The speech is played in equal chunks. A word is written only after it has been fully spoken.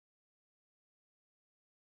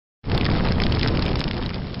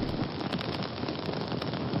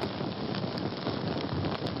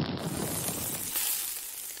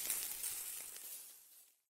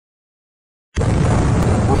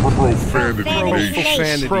Profanity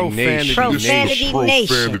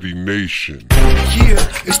Nation. Yeah,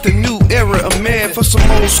 it's the new era of man for some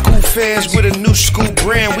old school fans with a new school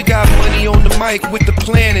brand. We got money on the mic with the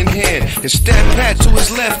plan in hand. And Stat Pat to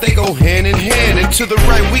his left, they go hand in hand. And to the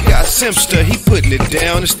right, we got Simpster, he putting it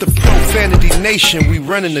down. It's the Profanity Nation, we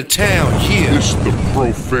running the town. Yeah, It's the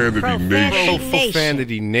Profanity Nation.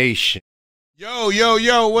 Profanity Nation.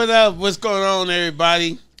 Yo, what up? What's going on,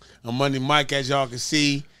 everybody? I'm Money Mike, as y'all can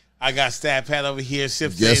see. I got Stat Pat over here,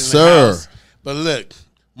 Simpster Yes, in the sir. house. But look,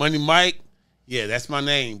 Money Mike, yeah, that's my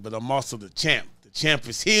name, but I'm also the champ. The champ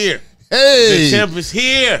is here. Hey, The champ is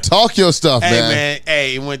here. talk your stuff, Hey, man.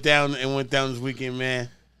 Hey, it went down this weekend, man.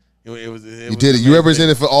 You You did it. You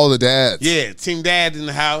represented for all the dads. Yeah, Team Dad in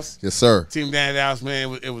the house. Yes, sir. Team Dad in the house,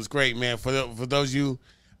 man. It was great, man. For those of you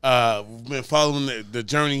who've been following the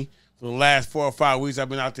journey for the last 4 or 5 weeks, I've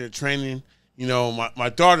been out there training. You know, my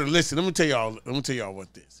daughter. Listen, let me tell y'all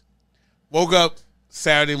what this. Woke up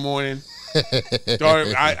Saturday morning.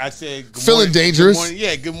 Daughter, I said, good Feeling morning, dangerous? Good morning.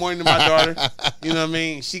 Yeah, good morning to my daughter. You know what I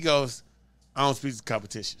mean? She goes, I don't speak to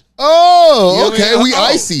competition. Oh, You know what I okay. mean? We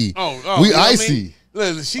icy. We We you know what I icy. mean?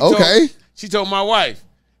 Listen, she told my wife,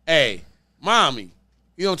 hey, mommy,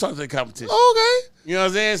 you don't talk to the competition. Okay. You know what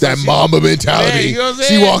I'm saying? So That mama mentality. Yeah, you know what I'm She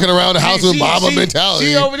saying? walking around the house with mama mentality.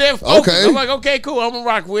 She over there focused. Okay. I'm like, okay, cool. I'm going to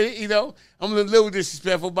rock with it. You know, I'm a little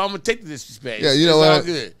disrespectful, but I'm going to take the disrespect. Yeah, you know it's what? all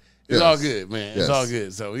good. It's Yes. all good, man. It's Yes. all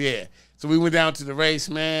good. So, yeah. So, we went down to the race,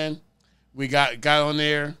 man. We got on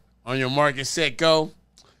there. On your market, set, go.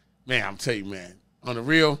 Man, I'm telling you, man. On the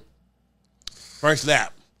real, first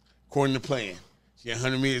lap, according to plan. She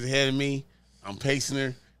 100 meters ahead of me. I'm pacing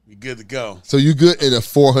her. We good to go. So you good in the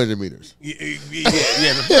 400 meters. Yeah.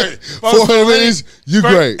 The first 400 meters, you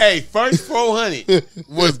great. Hey, first 400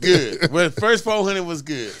 was good. Well, first 400 was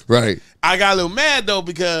good. Right. I got a little mad, though,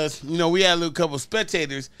 because, you know, we had a little couple of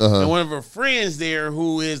spectators, and one of her friends there,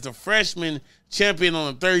 who is the freshman champion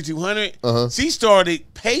on the 3200, she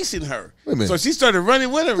started pacing her. Wait a minute. So she started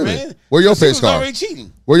running with her, man. Where your So she pace was car? already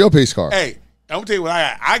cheating. Where your pace car? Hey, I'm gonna tell you what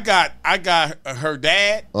I got her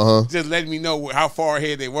dad just letting me know how far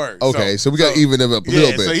ahead they were. Okay, so we got to even them up a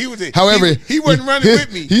little bit. So he was. However, he wasn't running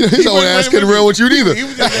with me. He don't wasn't ask running around with you neither. He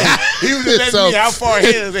was just letting So- me how far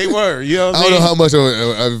ahead they were. You know what I I'm don't saying? know how much of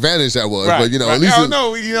an advantage that was, but you know, at least I don't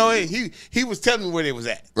know. You know, he was telling me where they was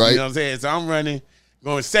at. Right. You know what I'm saying? So I'm running,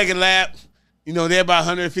 going second lap. You know, they're about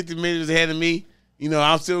 150 meters ahead of me. You know,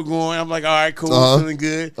 I'm still going. I'm like, all right, cool, feeling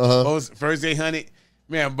good. First 800,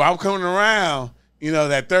 man. But I'm coming around. You know,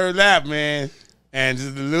 that third lap, man, and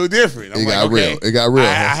just a little different. I'm It like, got okay, real. It got real.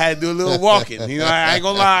 I had to do a little walking. You know, I ain't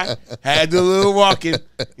gonna lie. Had to do a little walking.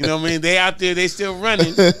 You know what I mean? They out there, they still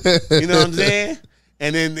running. You know what I'm saying?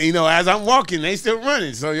 And then, you know, as I'm walking, they still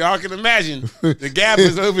running. So y'all can imagine the gap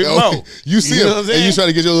is a little bit more. You see know him, what I'm saying? and you try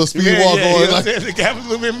to get your little speed Yeah, walk yeah, on. you know what I'm like, saying? The gap is a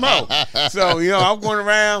little bit more. So, you know, I'm going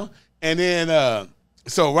around, and then,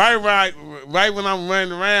 so right when I'm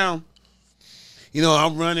running around, you know,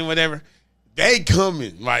 I'm running, whatever, they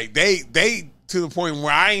coming. Like, they to the point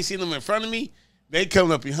where I ain't seen them in front of me, they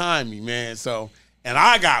coming up behind me, man. So, and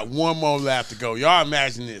I got one more lap to go. Y'all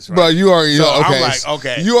imagine this, right? Bro, you already So know. Okay, I'm like,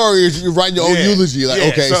 okay. You already writing your own Yeah. eulogy. Like, Yeah.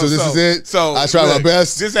 okay, so this is it. So I tried my look,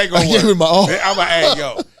 best. This ain't gonna I work. gave it my all. I'm like, hey,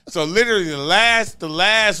 yo. So literally the last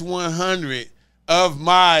 100 of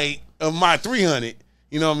my 300.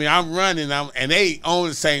 You know what I mean? I'm running, and they on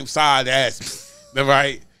the same side as me,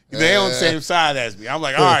 right? They on the same side as me. I'm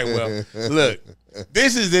like, all right, well, look,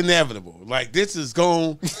 this is inevitable. Like, this is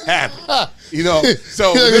going to happen. You know?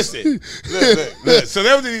 So, listen. Look. So,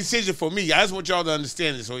 that was a decision for me. I just want y'all to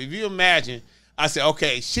understand this. So, if you imagine, I said,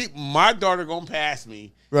 okay, my daughter going to pass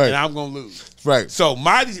me, Right. and I'm going to lose. Right. So,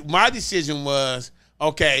 my decision was,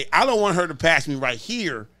 okay, I don't want her to pass me right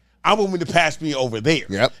here. I want me to pass me over there.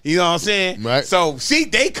 Yep. You know what I'm saying? Right. So, see,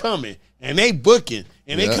 they coming, and they booking,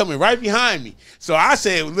 and they coming right behind me. So, I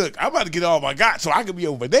said, look, I'm about to get all I got so I can be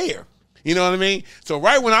over there. You know what I mean? So,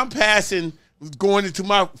 right when I'm passing, going into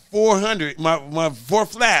my 400, my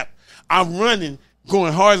fourth lap, I'm running,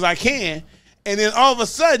 going hard as I can, and then all of a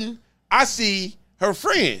sudden, I see her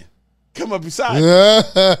friend come up beside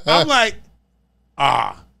me. I'm like,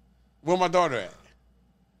 where my daughter at?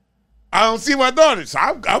 I don't see my daughter, so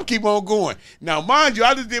I'm keep on going. Now, mind you,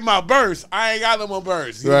 I just did my burst. I ain't got no more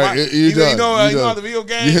bursts. Right, you know done. how the video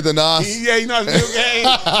game. You hit the NOS. Yeah, you know how the video game.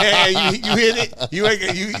 And you hit it. You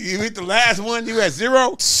hit the last one. You had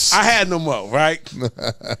 0. I had no more. Right,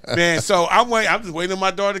 man. So I'm just waiting on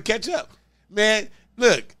my daughter to catch up. Man,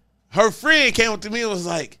 look, her friend came up to me and was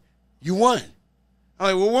like, "You won." I'm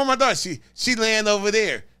like, "Well, where my daughter? She laying over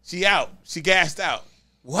there. She out. She gassed out."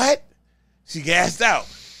 What? She gassed out.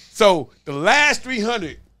 So the last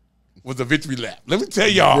 300, was a victory lap. Let me tell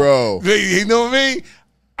y'all. Bro. You know what I mean?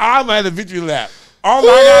 I'm at a victory lap. All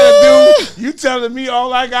I got to do, you telling me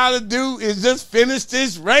all I got to do is just finish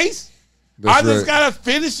this race? That's I just right. got to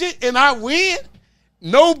finish it and I win?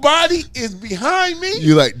 Nobody is behind me?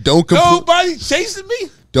 You like, don't compete. Nobody chasing me?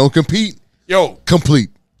 Don't compete. Yo, Complete.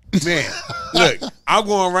 man, look, I'm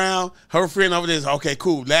going around. Her friend over there is, okay,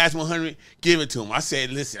 cool. Last 100, give it to him. I said,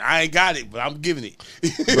 listen, I ain't got it, but I'm giving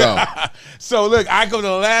it. Bro. So, look, I go to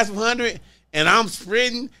the last 100, and I'm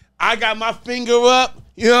sprinting. I got my finger up.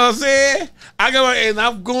 You know what I'm saying? And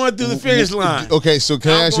I'm going through the finish line. Okay, so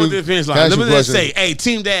can I ask you? I'm going through the finish can I line. ask Let you me a just question? say, hey,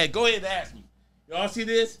 Team Dad, go ahead and ask me. Y'all see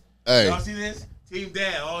this? Hey. Y'all see this? Team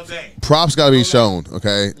Dad all day. Props got to be shown,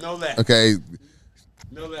 okay? Know that. Okay,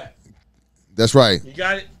 Know that. that's right. You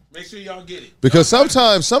got it? Make sure y'all get it. Because Y'all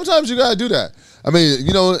got it. sometimes you gotta do that. I mean,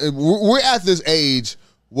 you know, we're at this age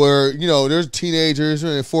where, you know, there's teenagers,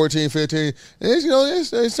 14, 15, and you know,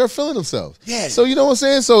 they start feeling themselves. Yeah. So you know what I'm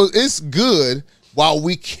saying? So it's good while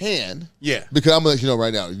we can. Yeah. Because I'm gonna let you know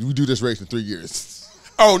right now, you do this race in 3 years.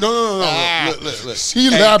 Oh, no. Look. She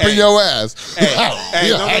lapping your ass.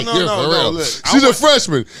 Hey, no, look. She's a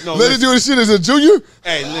freshman. No, Let her do this shit as a junior.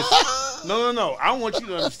 Hey, listen. No. I want you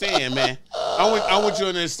to understand, man. I want you to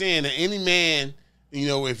understand that any man, you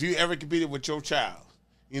know, if you ever competed with your child,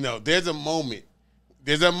 you know, there's a moment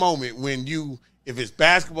when you, if it's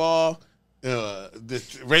basketball, the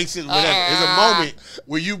racing, whatever, there's a moment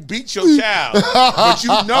where you beat your child, but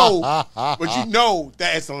you know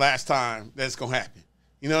that it's the last time that's gonna happen.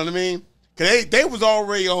 You know what I mean? Cause they was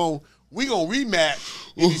already on. We gonna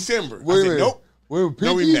rematch in December. I said, nope, no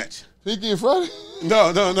rematch. Pinky and Friday?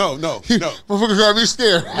 No. Motherfucker got me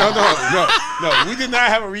scared. No. We did not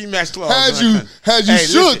have a rematch clause. Had you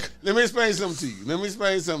shook. Listen, let me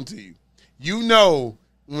explain something to you. You know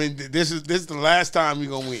when this is the last time we're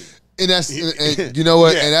gonna win. And that's and you know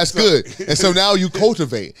what? Yeah, and that's good. And so now you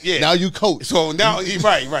cultivate. Yeah. Now you coach. So now,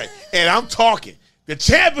 right. And I'm talking. The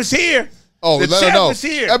champ is here. Oh, the let her champ know. is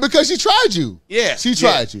here. Because she tried you. Yeah. She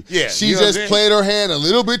tried you. Yeah. She You know what I'm just saying? played her hand a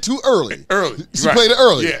little bit too early. She Right. played it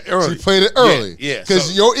early. Yeah, early. She played it early. Yeah. Because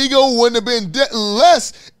So- your ego wouldn't have been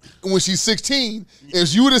less when she's 16.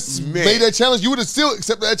 If you would have made that challenge, you would have still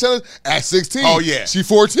accepted that challenge at 16. Oh, yeah. She's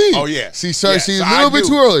 14. Oh, yeah. She's Yeah. a So little bit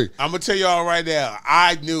too early. I'm going to tell y'all right now,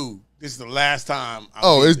 I knew this is the last time.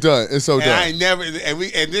 It's done. It's so and done. I ain't never,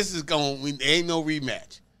 and this is going, ain't no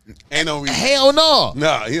rematch. Ain't no rematch. Hell no.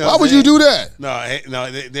 No. You know Why what I'm would you saying? do that?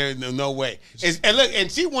 No, there's no way. And look,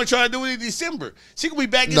 and she won't try to do it in December. She gonna be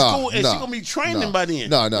back in school and she gonna be training by then.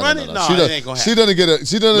 No. It ain't gonna She happen. doesn't get a.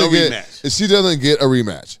 She doesn't get. rematch. She doesn't get a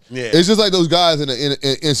rematch. Yeah. It's just like those guys in the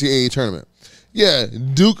NCAA tournament. Yeah,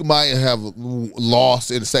 Duke might have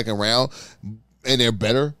lost in the second round, and they're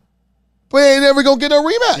better, but they ain't never gonna get a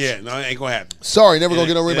rematch. Yeah, no, it ain't gonna happen. Sorry, never gonna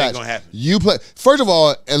get a It rematch. ain't gonna happen. You play first of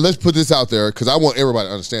all, and let's put this out there because I want everybody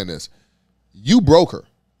to understand this. You broke her.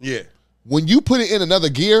 Yeah. When you put it in another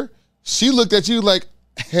gear, she looked at you like,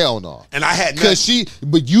 hell no. And I had nothing.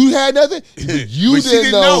 But you had nothing. But you But she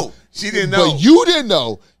didn't know. She didn't know. But you didn't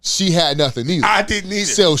know she had nothing either. I didn't either.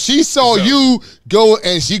 So she saw you go,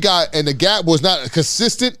 and the gap was not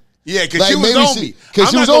consistent. Yeah, because Like, she was maybe on she- me. 'cause I'm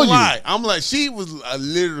she not was gonna on you. lie. I'm like, she was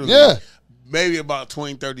literally maybe about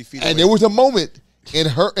 20, 30 feet And away. there was a moment in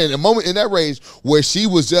that race where she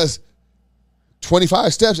was just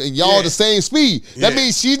 25 steps and y'all the same speed. That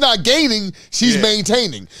means she's not gaining, she's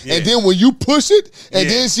maintaining. Yeah. And then when you push it, and Yeah.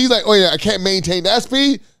 then she's like, oh yeah, I can't maintain that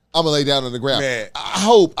speed, I'm gonna lay down on the ground. Man. I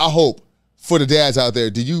hope for the dads out there,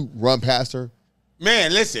 did you run past her?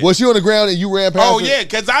 Man, listen. Was she on the ground and you ran past her? Oh, yeah,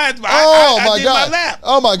 because I did God. my lap.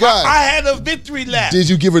 Oh my God. I had a victory lap. Did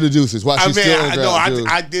you give her the deuces while she's still on the ground?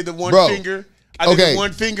 I did the one Bro. finger. I did the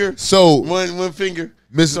one finger. So one finger.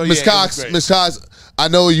 Miss So, yeah, it Cox, was great. Miss Cox, I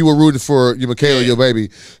know you were rooting for your Michaela, your baby,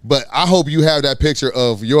 but I hope you have that picture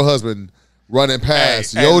of your husband running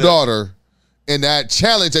past Hey, your look. daughter in that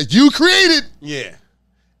challenge that you created. Yeah.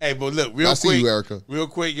 Hey, but look, real I quick. see you, Erica. Real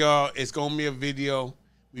quick, y'all. It's going to be a video.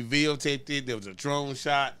 We videotaped it. There was a drone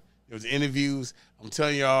shot. There was interviews. I'm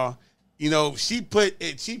telling y'all, you know, she put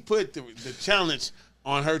the challenge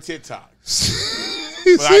on her TikTok.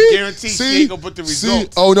 But I guarantee she ain't gonna put the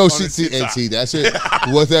results. Oh no, on see, the see, and TikTok. see, that's it.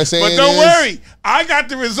 What they're saying But don't is, worry, I got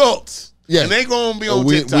the results. Yeah. And they gonna be on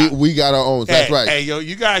we TikTok. we got our own. That's right. Hey, yo,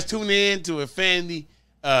 you guys tune in to Affinity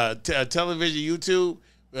television, YouTube.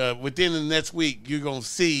 Within the next week, you're gonna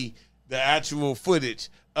see the actual footage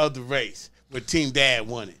of the race where Team Dad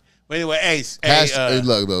won it. But anyway, Ace.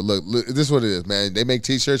 Look, this is what it is, man. They make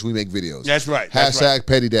T-shirts, we make videos. That's right. Hashtag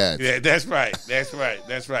Petty Dad. Yeah, that's right. That's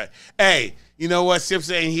right. Hey, you know what? Sips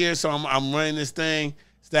ain't here, so I'm running this thing.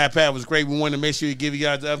 Stat Pat was great. We wanted to make sure you give you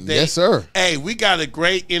guys the update. Yes, sir. Hey, we got a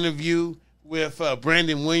great interview with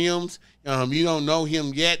Branden Williams. You don't know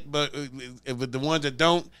him yet, but with the ones that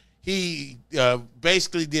don't, he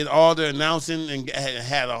basically did all the announcing and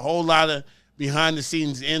had a whole lot of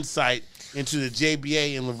behind-the-scenes insight into the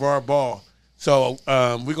JBA and LeVar Ball. So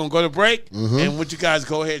we're going to go to break, and would you guys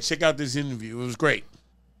go ahead and check out this interview. It was great.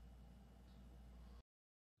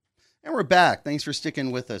 And we're back. Thanks for sticking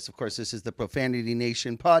with us. Of course, this is the Profanity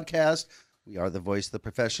Nation podcast. We are the voice of the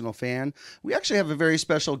professional fan. We actually have a very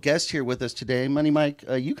special guest here with us today. Money Mike,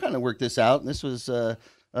 you kind of worked this out. This was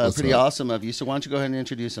pretty awesome of you. So why don't you go ahead and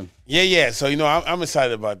introduce him? Yeah. So, I'm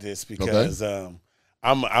excited about this because I'm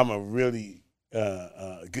a really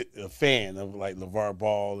good fan of like LeVar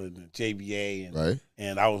Ball and the JBA.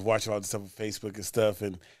 And I was watching all the stuff on Facebook and stuff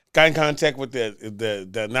and got in contact with the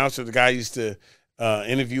announcer, the guy who used to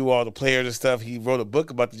interview all the players and stuff. He wrote a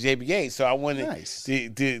book about the JBA, so I wanted to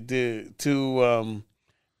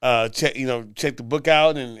check the book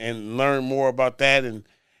out and learn more about that.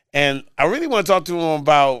 And I really want to talk to him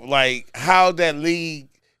about like how that league,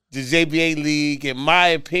 the JBA league, in my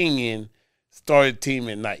opinion, started Team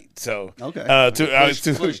at Night. So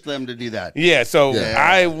push them to do that. Yeah. So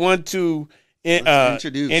I want to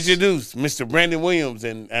introduce Mr. Branden Williams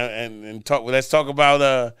and talk. Let's talk about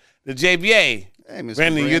the JBA. Hey, Mr.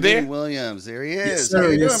 Branden, you there? Williams, there he is. Yes, sir. How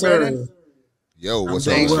you doing, Branden? Yo, what's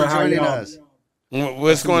Thanks up? for joining us.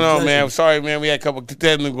 What's going on, man? I'm sorry, man. We had a couple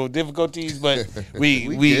technical difficulties, but we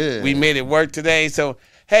made it work today. So,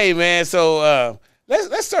 hey, man. So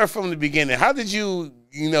let's start from the beginning. How did you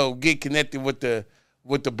get connected with the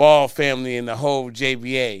Ball family and the whole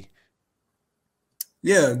JBA?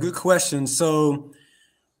 Yeah, good question. So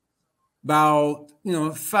about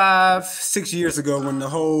 5-6 years ago, when the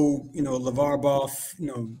whole LeVar Ball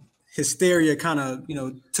hysteria kind of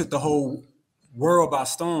took the whole world by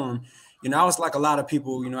storm, I was like a lot of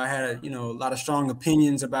people. I had a lot of strong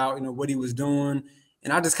opinions about what he was doing,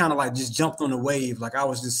 and I just kind of like just jumped on the wave. Like I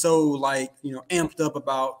was just so like amped up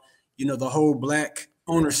about the whole black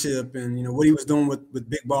ownership and what he was doing with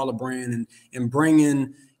Big Baller Brand and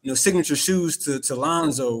bringing signature shoes to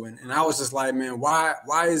Lonzo, and I was just like, man, why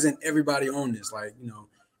isn't everybody on this? Like,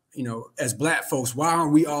 as black folks, why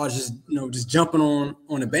aren't we all just just jumping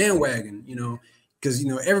on the bandwagon? Because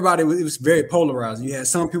everybody, it was very polarized. You had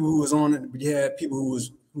some people who was on it, but you had people who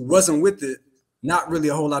wasn't with it. Not really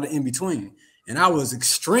a whole lot of in between. And I was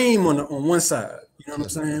extreme on one side. You know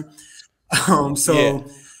what I'm saying?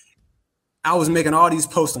 I was making all these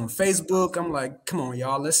posts on Facebook. I'm like, come on,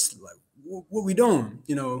 y'all, let's like. What we doing,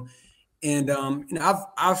 and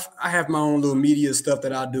I have my own little media stuff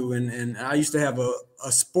that I do, and I used to have a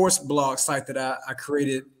sports blog site that I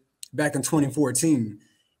created back in 2014,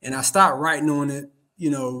 and I stopped writing on it,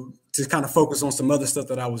 to kind of focus on some other stuff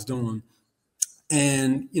that I was doing,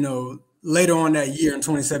 and later on that year in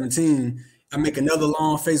 2017, I make another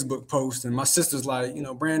long Facebook post, and my sister's like,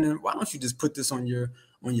 Branden, why don't you just put this on your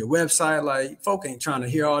website? Like, folk ain't trying to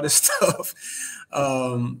hear all this stuff.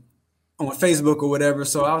 On Facebook or whatever.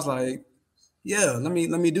 So I was like, yeah, let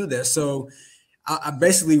me do that. So I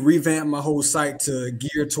basically revamped my whole site to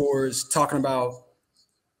gear towards talking about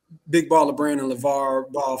Big Baller Brand and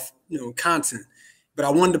LeVar Ball, content. But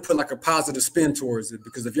I wanted to put like a positive spin towards it,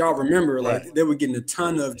 because if y'all remember, like they were getting a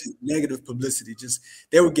ton of negative publicity. Just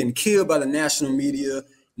they were getting killed by the national media.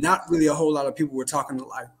 Not really a whole lot of people were talking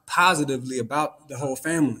like positively about the whole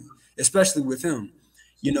family, especially with him.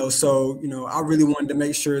 So, I really wanted to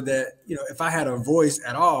make sure that, if I had a voice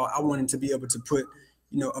at all, I wanted to be able to put,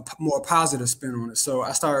 a more positive spin on it. So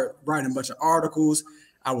I started writing a bunch of articles.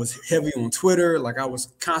 I was heavy on Twitter. Like I was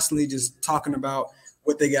constantly just talking about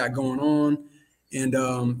what they got going on. And,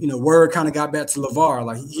 word kind of got back to LeVar.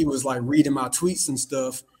 Like he was like reading my tweets and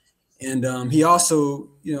stuff. And he also,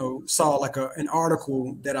 saw like an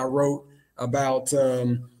article that I wrote about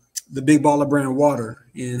the Big Baller Brand water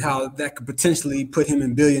and how that could potentially put him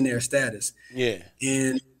in billionaire status. Yeah.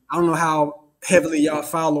 And I don't know how heavily y'all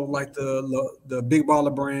follow like the Big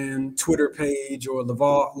Baller Brand Twitter page or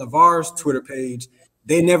LeVar's Twitter page.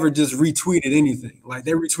 They never just retweeted anything. Like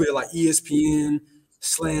they retweeted like ESPN,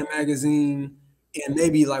 Slam Magazine, and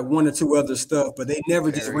maybe like one or two other stuff, but they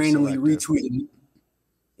never just randomly retweeted.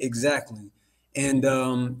 Exactly. And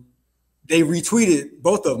they retweeted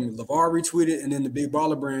both of them. LeVar retweeted, and then the Big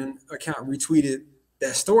Baller Brand account retweeted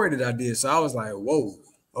that story that I did. So I was like, whoa,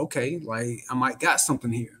 okay, like I might got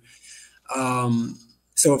something here.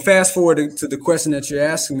 So fast forward to the question that you're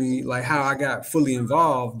asking me, like how I got fully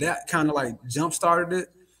involved, that kind of like jump started it.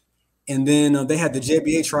 And then they had the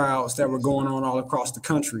JBA tryouts that were going on all across the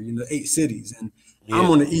country in the 8 cities. And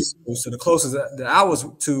I'm on the East Coast, so the closest that I was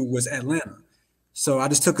to was Atlanta. So I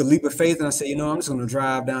just took a leap of faith and I said, I'm just going to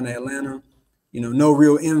drive down to Atlanta. No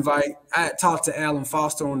real invite. I had talked to Alan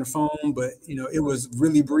Foster on the phone, but it was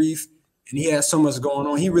really brief, and he had so much going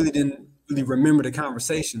on. He really didn't really remember the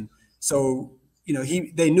conversation. So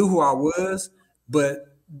they knew who I was, but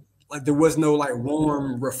like there was no like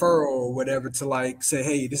warm referral or whatever to like say,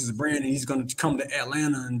 hey, this is Branden. He's going to come to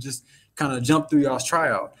Atlanta and just kind of jump through y'all's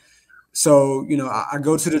tryout. So, I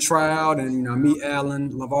go to the tryout and, I meet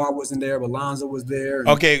Alan. LeVar wasn't there, but Lonzo was there.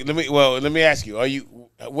 Okay, let me ask you. Are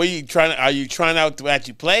you trying out to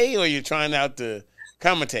actually play, or are you trying out to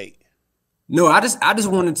commentate? No, I just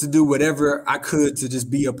wanted to do whatever I could to just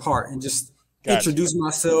be a part and just introduce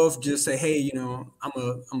myself, just say, hey,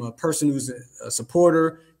 I'm a person who's a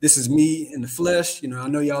supporter. This is me in the flesh. I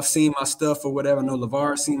know y'all seen my stuff or whatever. I know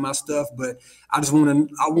LeVar seen my stuff, but I want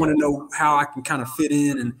to know how I can kind of fit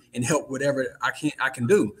in and help whatever I can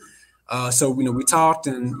do. So, we talked,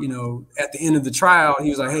 and, at the end of the trial, he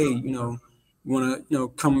was like, hey, you want to,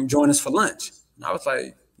 come join us for lunch? And I was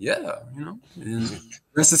like, yeah, and the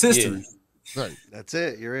rest is history. Yeah. Right. That's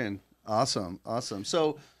it. You're in. Awesome.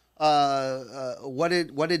 So, what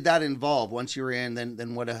did that involve once you were in?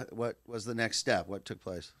 Then what was the next step? What took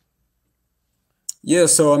place? Yeah.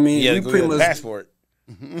 So, I mean, we pretty much passport.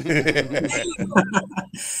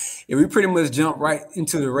 Yeah, we pretty much jumped right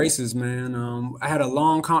into the races, man. I had a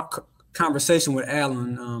long conversation with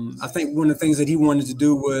Alan. I think one of the things that he wanted to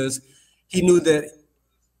do was he knew that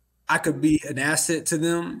I could be an asset to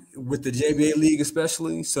them with the JBA League,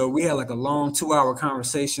 especially. So we had like a long 2-hour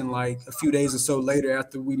conversation, like a few days or so later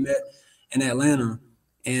after we met in Atlanta.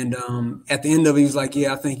 And at the end of it, he was like,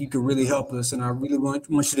 yeah, I think you could really help us. And I really want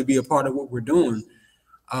you to be a part of what we're doing.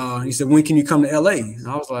 He said, when can you come to LA? And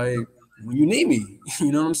I was like, when you need me.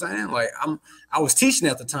 You know what I'm saying? Like I was teaching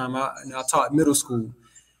at the time. I taught middle school.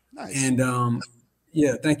 Nice. And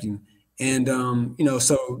yeah, thank you. And,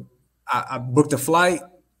 so I booked a flight.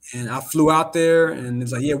 And I flew out there, and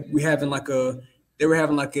it's like, yeah, they were having like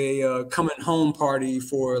a coming home party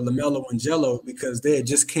for LaMelo and Jello because they had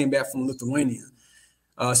just came back from Lithuania.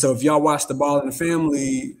 So if y'all watched the Ball in the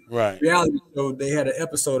Family reality show, they had an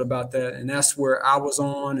episode about that, and that's where I was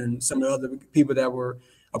on, and some of the other people that were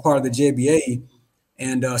a part of the JBA,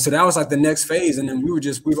 and so that was like the next phase, and then we were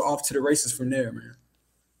off to the races from there, man.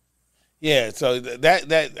 Yeah, so that's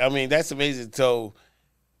amazing. So.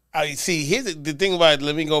 I see. Here's the thing about it.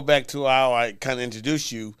 Let me go back to how I kind of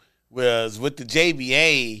introduced you. Was with the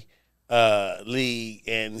JBA league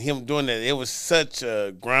and him doing that. It was such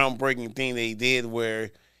a groundbreaking thing that he did,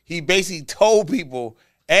 where he basically told people,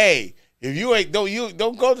 "Hey, if you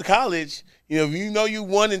don't go to college. If you know you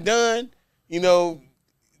one and done, you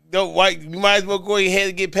might as well go ahead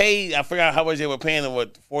and get paid." I forgot how much they were paying them.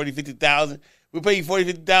 What, 40,000, 50,000? We pay you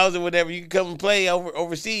 40,000, 50,000, whatever. You can come and play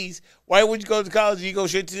overseas. Why would you go to college? You go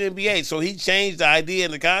straight to the NBA. So he changed the idea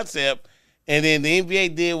and the concept, and then the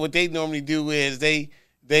NBA did what they normally do is they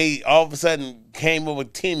all of a sudden came up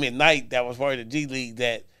with Team at Night that was part of the G League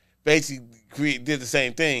that basically did the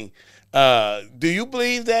same thing. Do you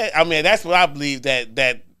believe that? I mean, that's what I believe that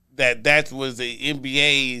was the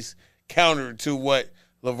NBA's counter to what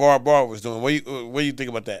LeVar Ball was doing. What do you think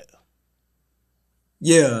about that?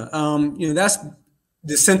 Yeah, that's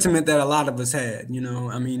the sentiment that a lot of us had.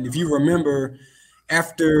 I mean, if you remember,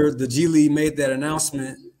 after the G League made that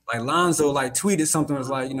announcement, like Lonzo tweeted something was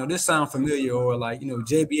like, this sounds familiar, or like,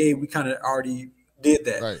 JBA, we kind of already did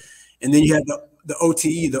that. Right. And then you had the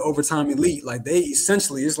OTE, the overtime elite, like they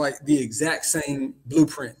essentially it's like the exact same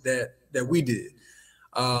blueprint that we did,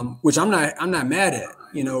 which I'm not mad at,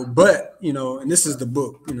 but and this is the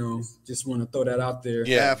book, just want to throw that out there.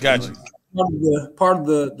 Yeah, gotcha. Part of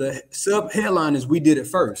the sub headline is we did it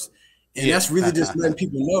first. And that's really just letting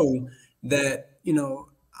people know that,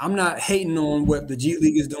 I'm not hating on what the G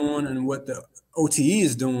League is doing and what the OTE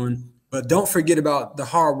is doing, but don't forget about the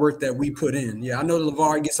hard work that we put in. Yeah, I know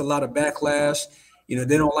LeVar gets a lot of backlash. They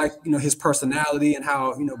don't like, his personality and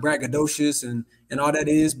how, braggadocious and all that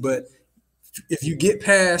is. But if you get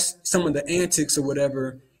past some of the antics or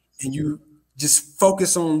whatever, and you just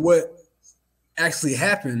focus on what actually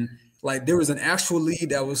happened, like there was an actual league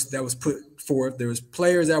that was put forth. There was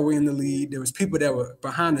players that were in the league. There was people that were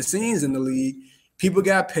behind the scenes in the league. People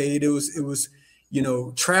got paid. It was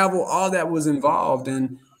travel, all that was involved.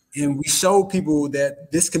 And we showed people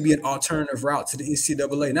that this can be an alternative route to the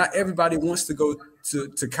NCAA. Not everybody wants to go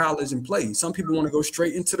to college and play. Some people want to go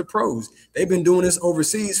straight into the pros. They've been doing this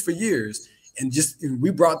overseas for years. And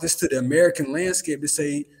we brought this to the American landscape to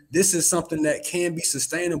say, this is something that can be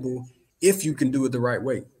sustainable if you can do it the right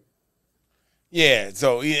way. Yeah.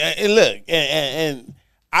 So and look, and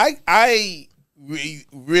I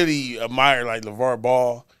really admire like LeVar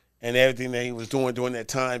Ball and everything that he was doing during that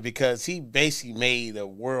time, because he basically made a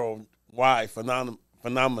worldwide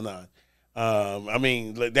phenomenon. I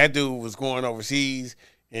mean, like, that dude was going overseas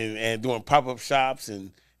and doing pop-up shops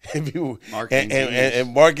and people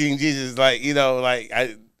and marketing Jesus, like, you know, like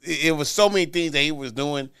it was so many things that he was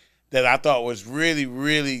doing that I thought was really,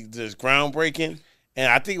 really just groundbreaking. And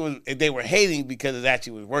I think they were hating because it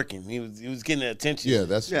actually was working. He was getting the attention. Yeah,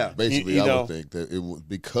 that's basically I would think that it was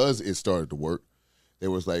because it started to work. It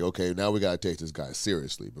was like, okay, now we got to take this guy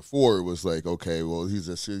seriously. Before it was like, okay, well, he's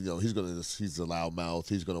a he's a loudmouth,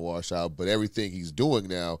 he's gonna wash out. But everything he's doing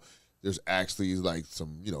now, there's actually like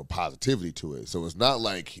some positivity to it. So it's not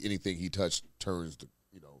like anything he touched turns to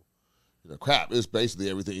crap. It's basically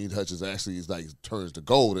everything he touches actually is like turns to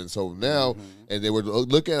gold. And so now, and they were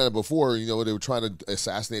looking at it before, they were trying to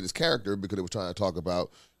assassinate his character because they were trying to talk about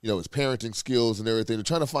his parenting skills and everything. They're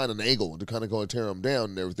trying to find an angle to kind of go and tear him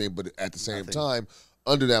down and everything. But at the same time,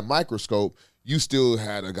 under that microscope, you still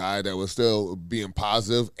had a guy that was still being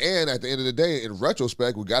positive. And at the end of the day, in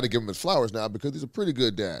retrospect, we got to give him his flowers now because he's a pretty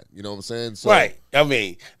good dad. You know what I'm saying? So, right. I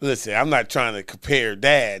mean, listen, I'm not trying to compare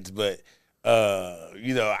dads, but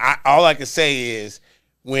all I can say is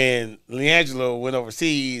when LeAngelo went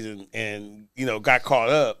overseas and got caught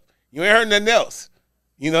up, you ain't heard nothing else.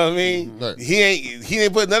 You know what I mean? Right. He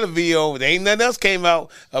didn't put another video over. There ain't nothing else came out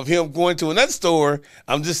of him going to another store.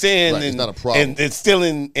 I'm just saying, it's not a problem. And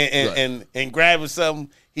stealing and grabbing something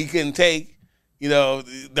he couldn't take. The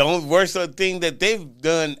only worst thing that they've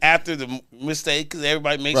done after the mistake, because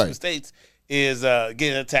everybody makes mistakes, is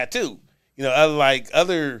getting a tattoo. Unlike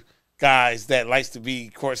other guys that likes to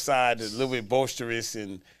be courtside, a little bit boisterous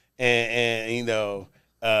and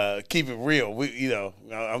keep it real.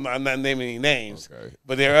 I'm not naming any names,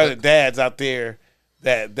 but there are other dads out there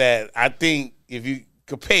that I think if you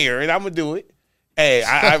compare, and I'm gonna do it. Hey,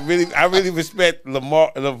 I really respect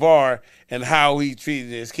LeVar and how he treated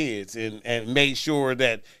his kids and made sure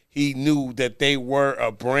that he knew that they were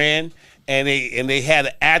a brand and they had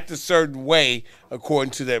to act a certain way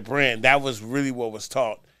according to that brand. That was really what was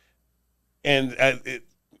taught. And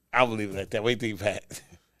I'll leave it at that. What do you think, Pat?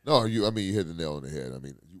 No, you hit the nail on the head. I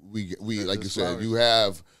mean, we like you said, you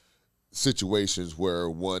have situations where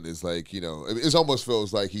one is like, it almost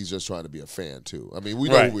feels like he's just trying to be a fan too. I mean, we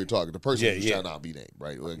know who we're talking. The person who shall not be named,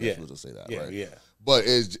 right? Well, I guess we'll just say that, right? Yeah. But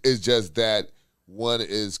it's just that one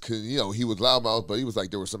is, he was loudmouth, but he was like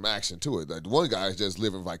there was some action to it. Like one guy is just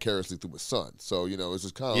living vicariously through his son, so it's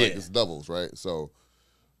just kind of like it's doubles, right? So,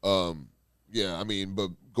 but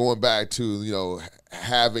going back to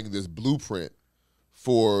having this blueprint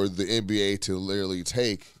for the NBA to literally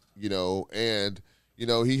take, and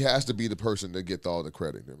he has to be the person to get all the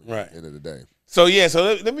credit. At the end of the day. So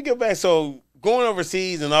let me go back. So going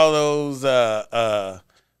overseas and all those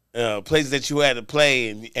places that you had to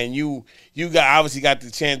play, and you obviously got the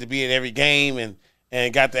chance to be at every game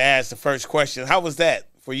and got to ask the first question. How was that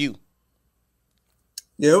for you?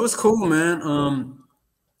 Yeah, it was cool, man.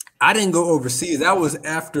 I didn't go overseas. That was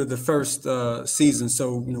after the first season.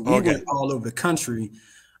 So, we went all over the country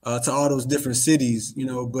to all those different cities,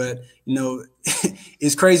 but,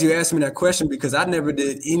 it's crazy you asked me that question because I never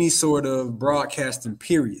did any sort of broadcasting,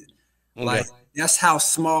 period. Okay. Like, that's how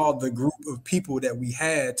small the group of people that we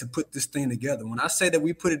had to put this thing together. When I say that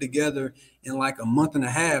we put it together in like a month and a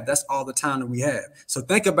half, that's all the time that we have. So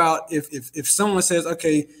think about if someone says,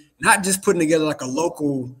 okay, not just putting together like a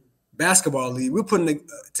local basketball league, we're putting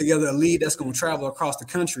together a league that's going to travel across the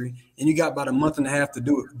country, and you got about a month and a half to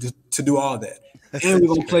do it, to do all that. And we're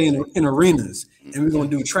going to play in arenas, and we're going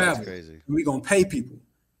to do travel. And we're going to pay people.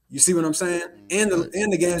 You see what I'm saying? And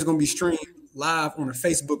the game is going to be streamed live on a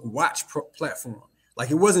Facebook Watch platform.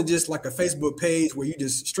 Like it wasn't just like a Facebook page where you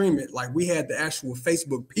just stream it. Like we had the actual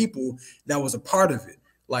Facebook people that was a part of it.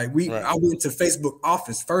 Like I went to Facebook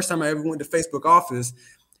office. First time I ever went to Facebook office.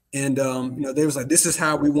 And, they was like, this is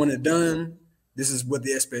how we want it done. This is what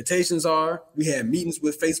the expectations are. We had meetings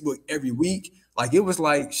with Facebook every week. Like, it was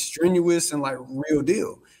like strenuous and like real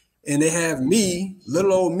deal. And they have me,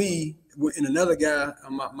 little old me, and another guy,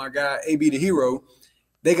 my guy, AB the Hero.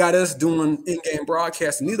 They got us doing in-game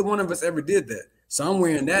broadcasting. Neither one of us ever did that. So I'm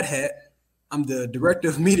wearing that hat. I'm the director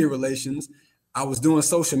of media relations. I was doing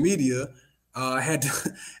social media. I had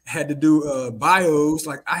to do bios.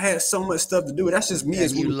 Like I had so much stuff to do. That's just me.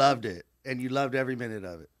 And you loved it, and you loved every minute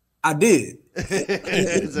of it. I did.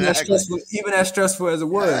 Exactly. Even as stressful as it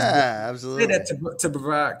was. Yeah, absolutely. I did that to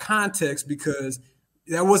provide context because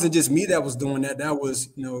that wasn't just me that was doing that. That was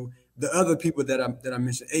the other people that I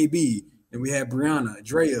mentioned. AB, and we had Brianna,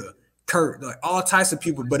 Drea, Kurt, like all types of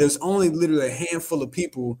people, but it was only literally a handful of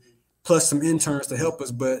people plus some interns to help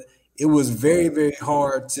us. But it was very, very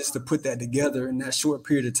hard just to put that together in that short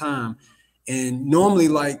period of time. And normally,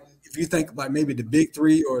 like, if you think like maybe the big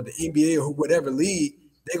three or the NBA or whatever league,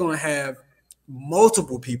 they're going to have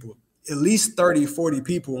multiple people, at least 30, 40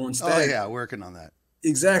 people on staff. Oh, yeah, working on that.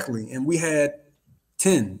 Exactly. And we had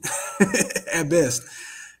 10 at best.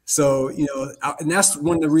 So, and that's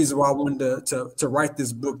one of the reasons why I wanted to write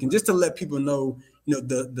this book, and just to let people know,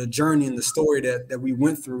 the journey and the story that we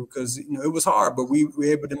went through, because, it was hard, but we were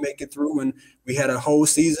able to make it through, and we had a whole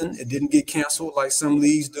season. It didn't get canceled like some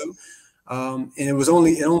leagues do. And it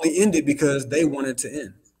only ended because they wanted to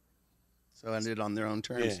end. So ended on their own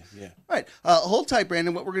terms. Yeah. All right. Hold tight,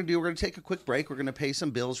 Branden. What we're going to do, we're going to take a quick break. We're going to pay some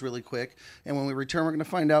bills really quick. And when we return, we're going to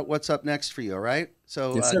find out what's up next for you, all right?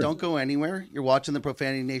 So Yes, don't go anywhere. You're watching the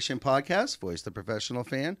Profanity Nation podcast, Voice the Professional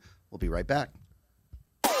Fan. We'll be right back.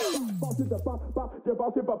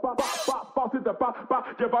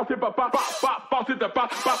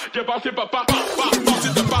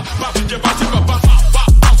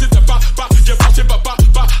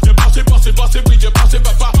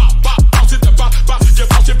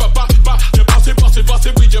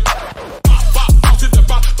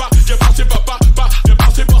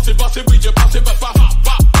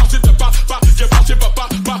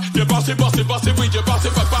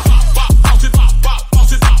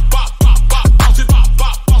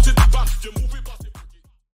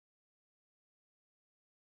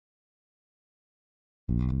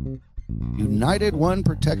 United One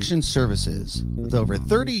Protection Services. With over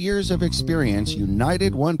 30 years of experience,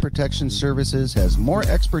 United One Protection Services has more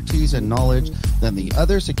expertise and knowledge than the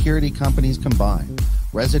other security companies combined.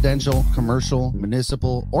 Residential, commercial,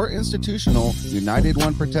 municipal, or institutional, United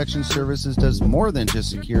One Protection Services does more than just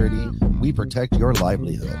security. We protect your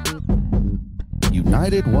livelihood.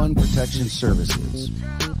 United One Protection Services.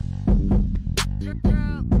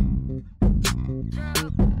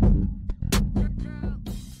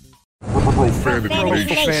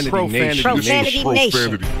 Profanity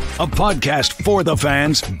Nation. A podcast for the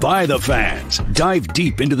fans, by the fans. Dive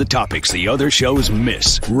deep into the topics the other shows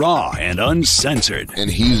miss. Raw and uncensored. And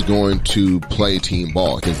he's going to play team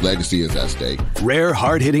ball. His legacy is at stake. Rare,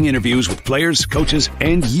 hard-hitting interviews with players, coaches,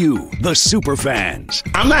 and you, the super fans.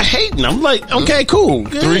 I'm not hating. I'm like, okay, cool.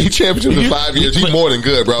 Good. 3 championships in 5 years. He's more than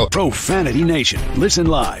good, bro. Profanity Nation. Listen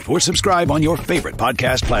live or subscribe on your favorite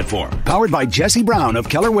podcast platform. Powered by Jesse Brown of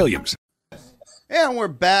Keller Williams. And we're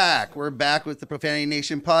back. We're back with the Profanity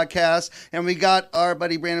Nation podcast. And we got our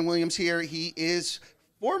buddy Branden Williams here. He is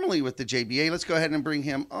formerly with the JBA. Let's go ahead and bring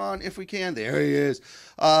him on if we can. There he is.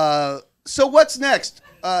 So what's next?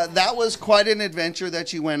 That was quite an adventure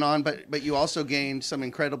that you went on, but you also gained some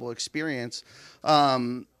incredible experience.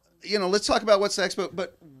 Let's talk about what's next.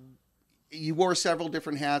 But you wore several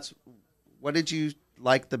different hats. What did you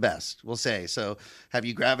like the best? We'll say. So have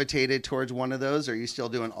you gravitated towards one of those, or are you still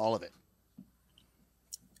doing all of it?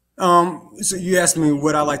 So you asked me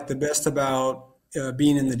what I like the best about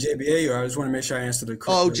being in the JBA, or I just want to make sure I answered it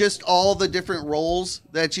correctly. Oh, just all the different roles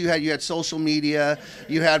that you had. You had social media,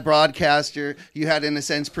 you had broadcaster, you had, in a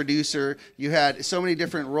sense, producer. You had so many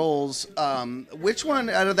different roles. Which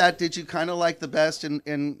one out of that did you kind of like the best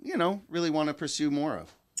and really want to pursue more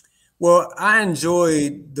of? Well, I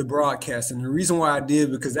enjoyed the broadcast, and the reason why I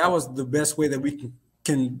did, because that was the best way that we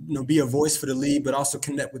can be a voice for the league, but also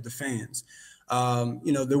connect with the fans.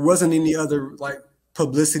 There wasn't any other like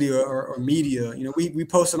publicity or media. We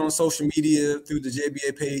posted on social media through the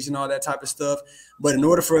JBA page and all that type of stuff. But in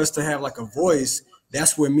order for us to have like a voice,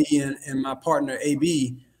 that's where me and my partner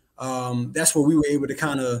AB, that's where we were able to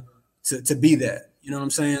kind of to be that. You know what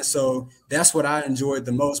I'm saying? So that's what I enjoyed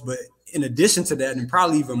the most. But in addition to that, and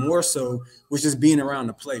probably even more so, was just being around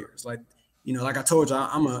the players. Like I told you,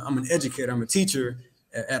 I'm an educator. I'm a teacher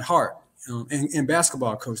at heart. And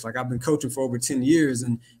basketball coach. Like, I've been coaching for over 10 years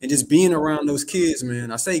and just being around those kids,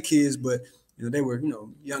 man. I say kids, but they were,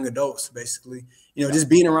 young adults basically, just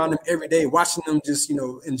being around them every day, watching them just,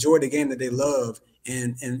 enjoy the game that they love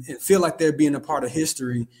and feel like they're being a part of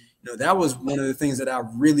history. That was one of the things that I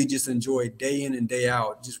really just enjoyed day in and day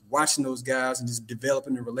out, just watching those guys and just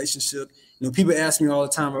developing a relationship. People ask me all the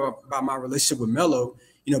time about my relationship with Melo,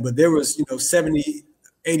 but there was, 70,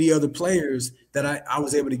 80 other players that I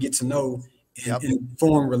was able to get to know and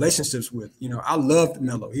form relationships with. I loved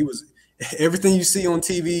Melo. He was everything you see on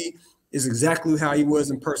TV is exactly how he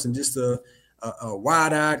was in person. Just a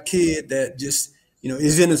wide-eyed kid that just,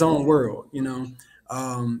 is in his own world, and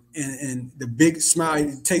the big smile.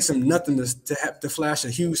 It takes him nothing to have to flash a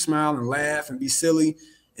huge smile and laugh and be silly.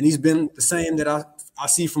 And he's been the same that I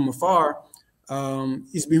see from afar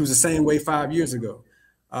he was the same way 5 years ago.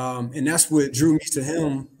 And that's what drew me to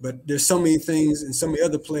him. But there's so many things and so many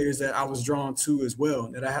other players that I was drawn to as well,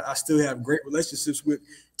 that I still have great relationships with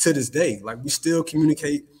to this day. Like, we still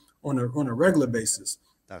communicate on a regular basis.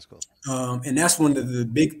 That's cool. And that's one of the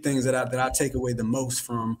big things that I take away the most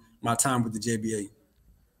from my time with the JBA.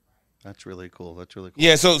 That's really cool. That's really cool.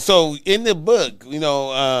 Yeah. So in the book,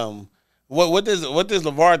 what does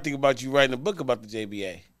LeVar think about you writing a book about the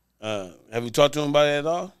JBA? Have you talked to him about it at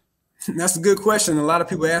all? That's a good question. A lot of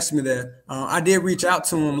people ask me that. I did reach out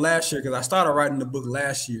to him last year because I started writing the book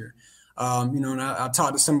last year. And I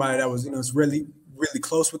talked to somebody that was, really, really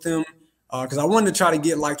close with him because I wanted to try to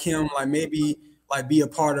get like him, like maybe like be a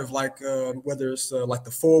part of like whether it's like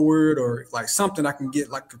the foreword or like something I can get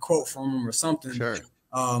like a quote from him or something. Sure.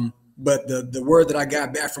 But the word that I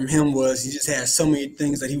got back from him was he just had so many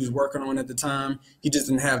things that he was working on at the time. He just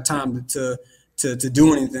didn't have time to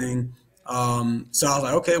do anything. So I was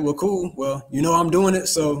like, okay, well, cool. Well, I'm doing it.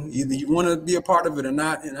 So either you want to be a part of it or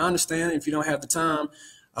not. And I understand if you don't have the time.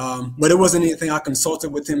 But it wasn't anything I consulted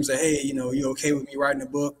with him and said, hey, you okay with me writing a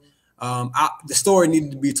book? The story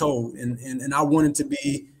needed to be told. And I wanted to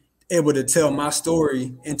be able to tell my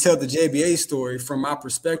story and tell the JBA story from my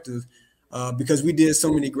perspective because we did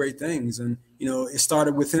so many great things. And, it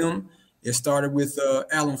started with him. It started with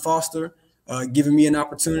Alan Foster giving me an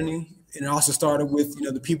opportunity. And it also started with,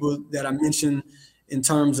 the people that I mentioned in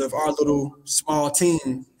terms of our little small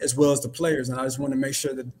team, as well as the players. And I just want to make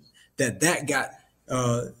sure that got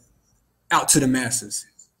out to the masses.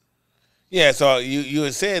 Yeah, so you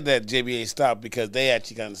had said that JBA stopped because they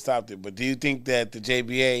actually kind of stopped it. But do you think that the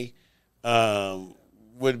JBA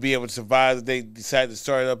would be able to survive if they decide to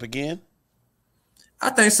start it up again? I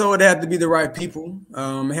think so. It had to be the right people.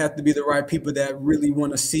 It had to be the right people that really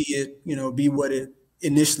want to see it, be what it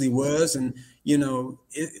initially was. And the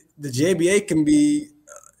JBA can be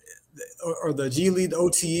or the G League, the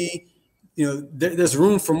OTE, there's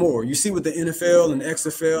room for more. You see with the NFL and the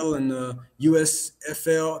XFL and the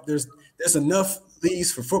USFL, there's enough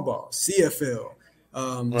leagues for football, CFL,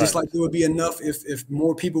 right. Just like there would be enough if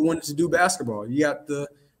more people wanted to do basketball. You got the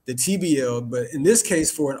TBL, but in this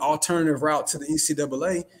case, for an alternative route to the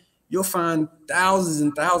NCAA, you'll find thousands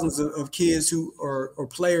and thousands of kids who or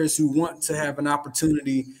players who want to have an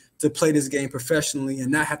opportunity to play this game professionally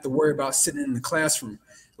and not have to worry about sitting in the classroom.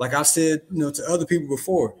 Like I've said, to other people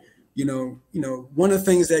before, one of the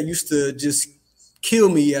things that used to just kill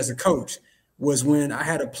me as a coach was when I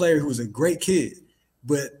had a player who was a great kid,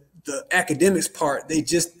 but the academics part,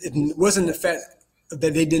 it wasn't the fact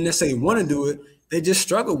that they didn't necessarily want to do it. They just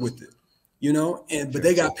struggled with it, but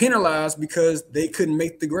they got penalized because they couldn't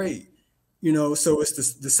make the grade, so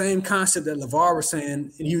it's the same concept that LeVar was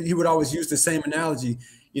saying. And he would always use the same analogy,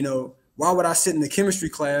 why would I sit in the chemistry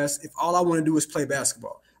class if all I want to do is play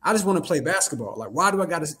basketball? I just want to play basketball. Like, why do I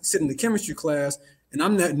got to sit in the chemistry class and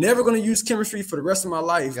I'm never going to use chemistry for the rest of my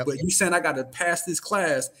life? Yep. But you saying I got to pass this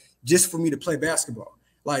class just for me to play basketball?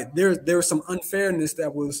 Like there was some unfairness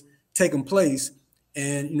that was taking place.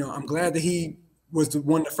 And, I'm glad that he was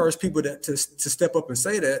one of the first people to step up and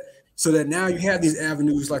say that, so that now you have these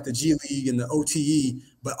avenues like the G League and the OTE.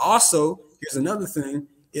 But also, here's another thing,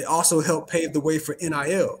 it also helped pave the way for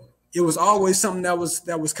NIL. It was always something that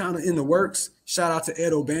was kind of in the works. Shout out to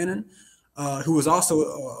Ed O'Bannon, who was also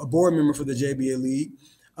a board member for the JBA League.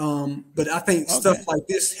 But I think stuff like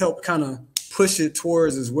this helped kind of push it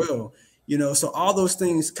towards as well. So all those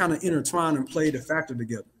things kind of intertwine and played a factor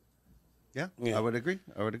together. Yeah, I would agree.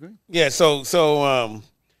 Yeah, so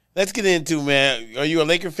let's get into, man. Are you a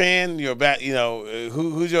Laker fan? You're about,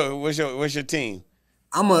 what's your team?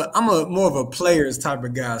 I'm a more of a players type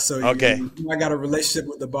of guy. So okay. I got a relationship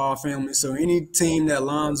with the Ball family. So any team that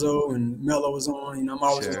Lonzo and Melo was on, I'm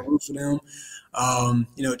always going to root for them.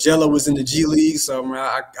 Jello was in the G League, so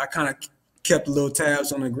I kind of kept a little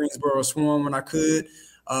tabs on the Greensboro Swarm when I could.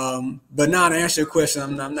 But now to answer your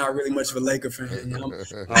question, I'm not really much of a Laker fan. Oh man,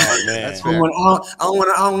 that's fair. I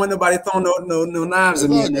don't want nobody throwing no knives at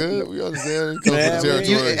me. Good. We understand.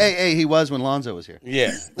 He was when Lonzo was here.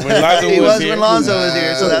 Yeah, when Lonzo was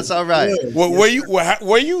here, so that's all right. Yeah. Well,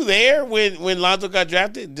 were you there when Lonzo got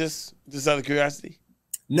drafted? Just out of curiosity.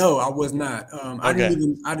 No, I was not. I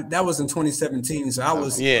didn't even. That was in 2017, so I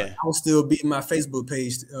was still beating my Facebook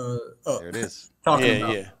page up. There it is. Talking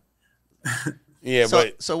about. Yeah,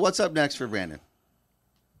 so what's up next for Branden?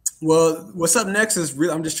 Well, what's up next is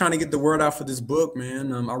really, I'm just trying to get the word out for this book,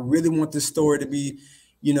 man. I really want this story to be,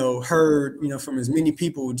 heard, from as many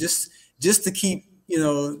people, just to keep,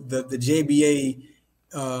 the JBA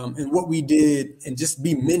and what we did, and just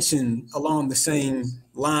be mentioned along the same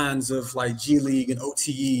lines of like G League and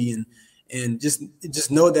OTE and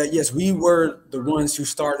just know that, yes, we were the ones who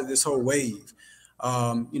started this whole wave.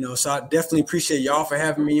 So I definitely appreciate y'all for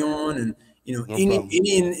having me on, and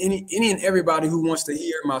any and everybody who wants to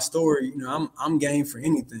hear my story, I'm game for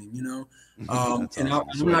anything, and I'm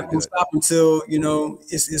not going to stop until,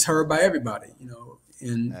 it's heard by everybody,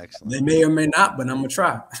 and Excellent. They may or may not, but I'm going to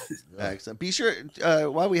try. Excellent. Be sure,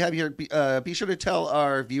 while we have you here, be sure to tell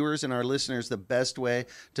our viewers and our listeners the best way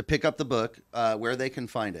to pick up the book, where they can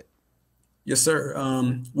find it. Yes, sir.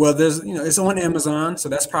 Well, there's, it's on Amazon, so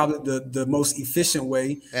that's probably the most efficient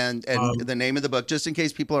way. And the name of the book, just in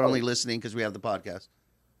case people are only listening because we have the podcast.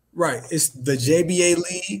 Right. It's the JBA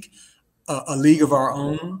League, a league of our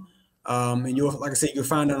own. And like I said, you'll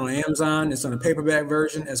find it on Amazon. It's on a paperback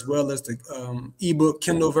version as well as the ebook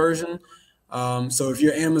Kindle version. So if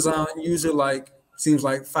you're an Amazon user, seems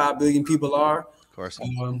like 5 billion people are, of course,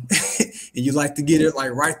 and you like to get it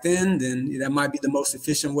right then that might be the most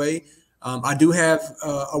efficient way. I do have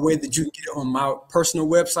a way that you can get it on my personal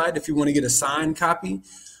website if you want to get a signed copy.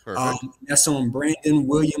 That's on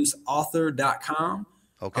BrandenWilliamsAuthor.com.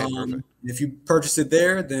 Okay, perfect. If you purchase it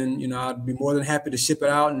there, then I'd be more than happy to ship it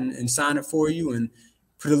out and sign it for you and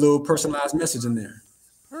put a little personalized message in there.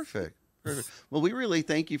 Perfect. Well, we really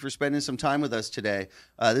thank you for spending some time with us today.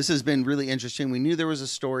 This has been really interesting. We knew there was a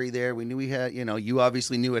story there. We knew we had, you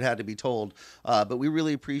obviously knew it had to be told, but we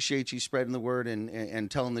really appreciate you spreading the word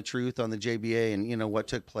and telling the truth on the JBA and, what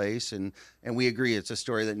took place. And we agree it's a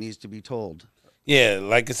story that needs to be told. Yeah,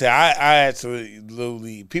 like I said, I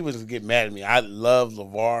absolutely, people just get mad at me. I love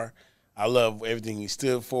LeVar. I love everything he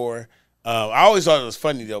stood for. I always thought it was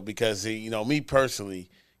funny, though, because, me personally,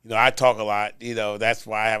 I talk a lot. That's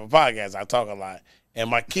why I have a podcast. I talk a lot. And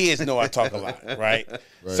my kids know I talk a lot, right?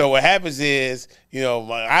 So what happens is, I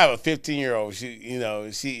have a 15-year-old.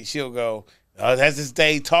 She'll go, that's this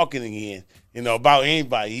day talking again, about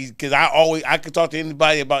anybody. Because I can talk to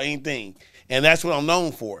anybody about anything. And that's what I'm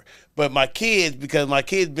known for. But my kids, because my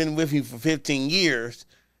kid's been with me for 15 years,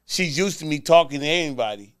 she's used to me talking to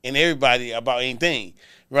anybody and everybody about anything,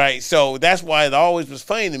 right? So that's why it always was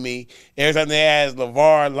funny to me. Every time they asked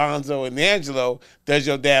LeVar, Lonzo, and Angelo, does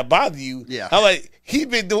your dad bother you? Yeah. I'm like, he's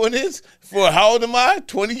been doing this for, how old am I?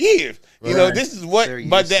 20 years. Right. This is what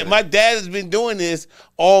my dad has been doing this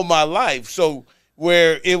all my life. So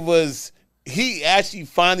where it was, he actually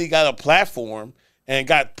finally got a platform and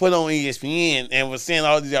got put on ESPN and was saying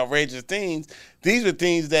all these outrageous things. These are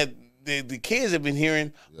things that the kids have been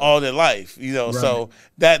hearing all their life, Right. So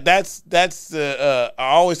that's I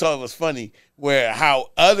always thought it was funny where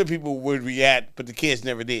how other people would react, but the kids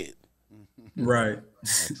never did. Right.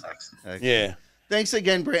 Yeah. Thanks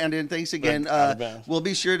again, Branden. Thanks again. We'll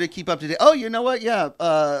be sure to keep up to date. Oh, you know what? Yeah.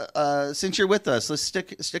 Since you're with us, let's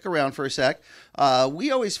stick around for a sec.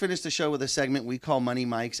 We always finish the show with a segment we call Money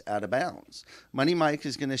Mike's Out of Bounds. Money Mike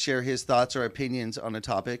is going to share his thoughts or opinions on a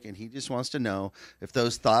topic, and he just wants to know if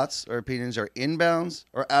those thoughts or opinions are in bounds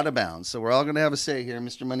or out of bounds. So we're all going to have a say here,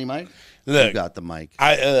 Mr. Money Mike. Look, you got the mic.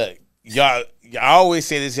 Y'all always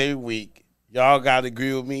say this every week. Y'all got to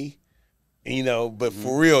agree with me. But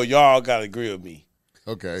for real, y'all got to agree with me.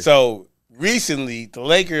 Okay. So recently, the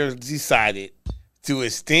Lakers decided to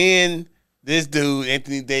extend this dude,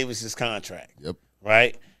 Anthony Davis's contract. Yep.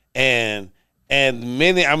 Right? And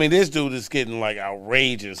this dude is getting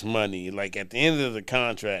outrageous money. Like at the end of the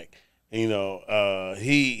contract, they're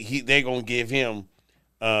gonna give him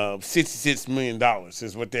 $66 million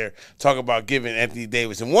is what they're talking about giving Anthony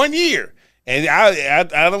Davis in 1 year. And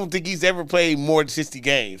I don't think he's ever played more than 60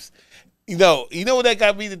 games. You know what that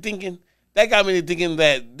got me to thinking? That got me to thinking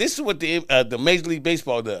that this is what the Major League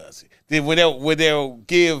Baseball does. Where they'll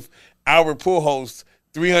give Albert Pujols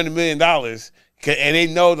 $300 million, and they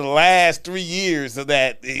know the last 3 years of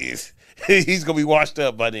that is he's gonna be washed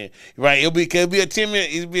up by then, right? It'll be a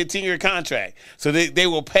 10-year contract, so they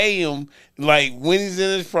will pay him when he's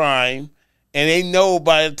in his prime, and they know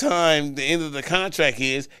by the time the end of the contract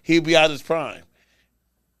is he'll be out of his prime.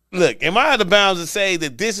 Look, am I out of bounds to say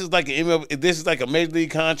that this is like a major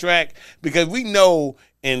league contract? Because we know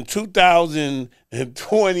in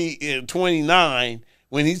 2029,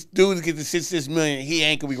 when he's due to get the $66 million, he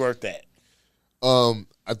ain't gonna be worth that. I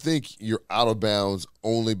think you're out of bounds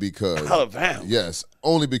only because out of bounds. Yes,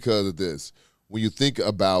 only because of this. When you think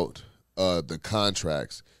about the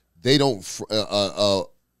contracts, they don't.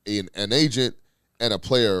 An agent and a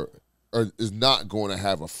player is not going to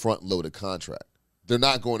have a front-loaded contract. They're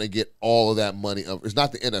not going to get all of that money up. It's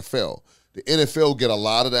not the NFL. The NFL get a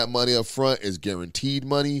lot of that money up front. It's guaranteed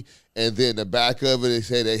money, and then the back of it, they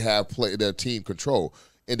say they have their team control.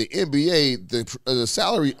 In the NBA, the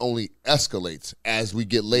salary only escalates as we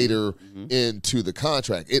get later into the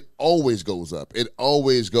contract. It always goes up. It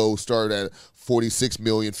always start at $46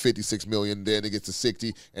 million, $56 million, then it gets to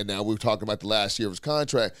 60, and now we're talking about the last year of his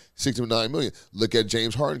contract, $69 million. Look at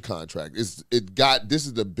James Harden contract. This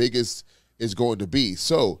is the biggest it's going to be.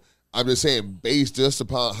 So I'm just saying, based just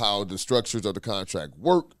upon how the structures of the contract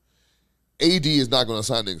work, AD is not going to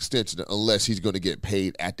sign an extension unless he's going to get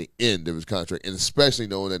paid at the end of his contract, and especially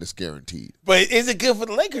knowing that it's guaranteed. But is it good for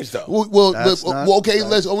the Lakers though? We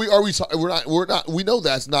know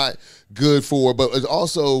that's not good for, but it's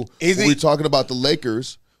also we're talking about the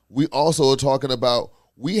Lakers. We also are talking about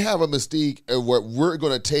we have a mystique of where we're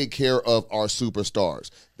going to take care of our superstars.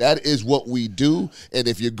 That is what we do. And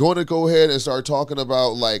if you're going to go ahead and start talking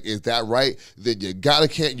about, like, is that right? Then you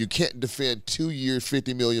can't defend 2 years,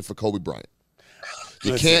 $50 million for Kobe Bryant.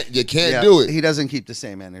 You can't do it. He doesn't keep the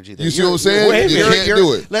same energy there. You see what I'm saying? You can't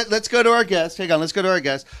do it. Let's go to our guest. Hang on, let's go to our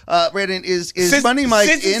guest. Brandon, is Money Mike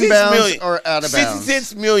inbounds or out of bounds?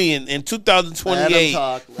 $66 million in 2028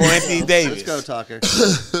 for Anthony Davis. Let's go, Talker.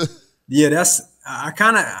 Yeah, I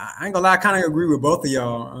ain't gonna lie, I kind of agree with both of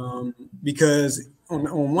y'all because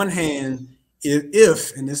on one hand,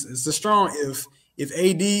 if and this is a strong if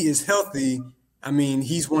AD is healthy, I mean,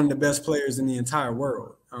 he's one of the best players in the entire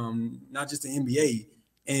world, not just the NBA.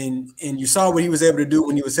 And you saw what he was able to do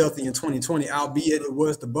when he was healthy in 2020, albeit it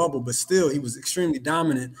was the bubble, but still he was extremely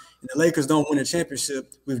dominant. And the Lakers don't win a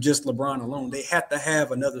championship with just LeBron alone. They have to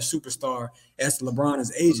have another superstar as LeBron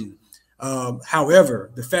is aging.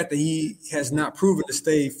 However, the fact that he has not proven to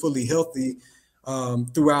stay fully healthy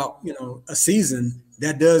throughout, a season,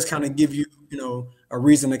 that does kind of give you, a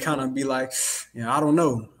reason to kind of be like, I don't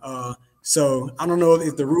know. So I don't know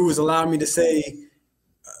if the rules allow me to say,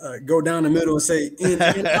 go down the middle and say in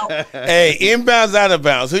out. Hey, inbounds, out of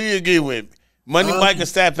bounds. Who you agree with? Money Mike or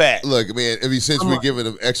Stat Pat? Look, man, since we're giving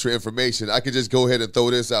them extra information, I could just go ahead and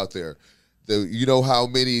throw this out there. You know how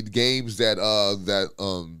many games that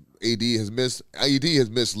AD has missed? AD has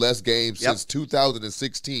missed less games since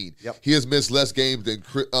 2016. Yep. He has missed less games than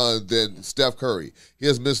Steph Curry. He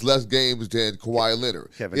has missed less games than Kawhi Leonard.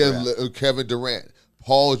 Kevin Durant,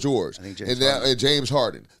 Paul George, and James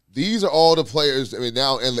Harden. These are all the players.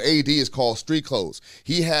 Now, and AD is called street clothes.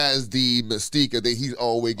 He has the mystique that he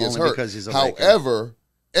always gets hurt. Because he's a However,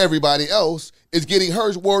 everybody else is getting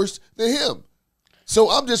hurt worse than him.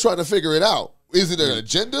 So I'm just trying to figure it out. Is it an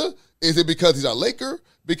agenda? Is it because he's a Laker?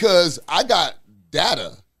 Because I got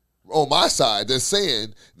data on my side that's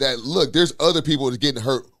saying that, look, there's other people that's getting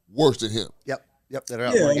hurt worse than him. Yep, that are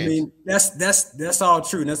out more games. I mean, that's all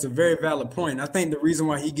true, and that's a very valid point. I think the reason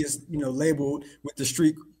why he gets, labeled with the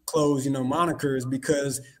street clothes, moniker is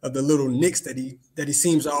because of the little nicks that he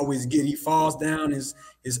seems to always get. He falls down, his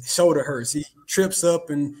shoulder hurts. He trips up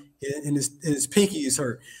and his pinky is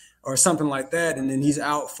hurt, or something like that, and then he's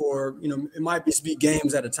out for, it might be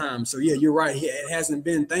games at a time. So, yeah, you're right. It hasn't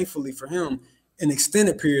been, thankfully for him, an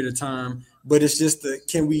extended period of time, but it's just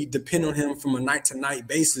can we depend on him from a night-to-night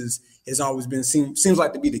basis has always been, seems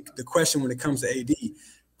like to be the question when it comes to AD.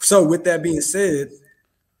 So, with that being said,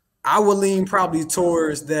 I would lean probably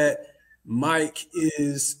towards that Mike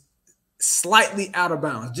is slightly out of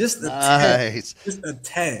bounds, just a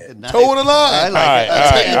tad. Nice. Toe the line. I like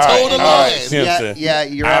it. Toe the line. Yeah,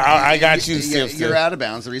 you're. I got you, Simpson. You're out of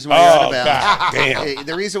bounds. The reason why you're out of bounds. Damn.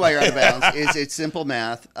 The reason why you're out of bounds is it's simple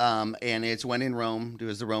math, and it's when in Rome, do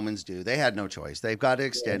as the Romans do. They had no choice. They've got to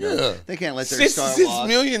extend him. They can't let their star walk. $66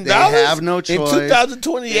 million. They have no choice in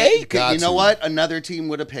 2028. You know what? Another team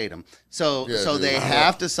would have paid him. So they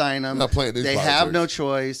have to sign him. They have no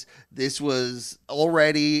choice. This was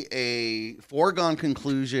already a foregone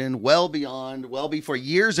conclusion, well before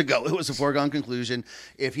years ago. It was a foregone conclusion.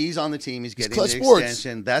 If he's on the team, he's getting the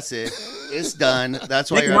extension. That's it. It's done. That's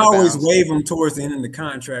why they can always waive him towards the end of the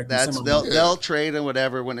contract. They'll trade him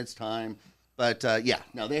whatever when it's time. But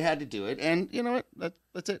they had to do it, and you know what?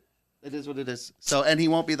 That's it. It is what it is. So, and he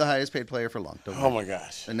won't be the highest paid player for long. Oh my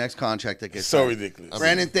gosh! The next contract that gets so ridiculous.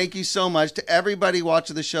 Brandon, thank you so much to everybody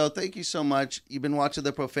watching the show. Thank you so much. You've been watching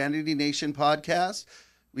the Profanity Nation podcast.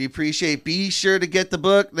 We appreciate. Be sure to get the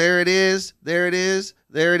book. There it is. JBA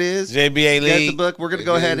League. Get the book. We're gonna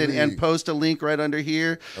go ahead and post a link right under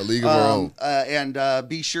here. A league of our own. And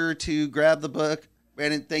be sure to grab the book.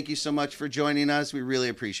 Brandon, thank you so much for joining us. We really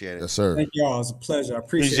appreciate it. Yes, sir. Thank y'all. It's a pleasure. I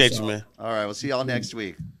appreciate you, man. All right, we'll see y'all next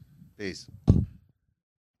week. Peace.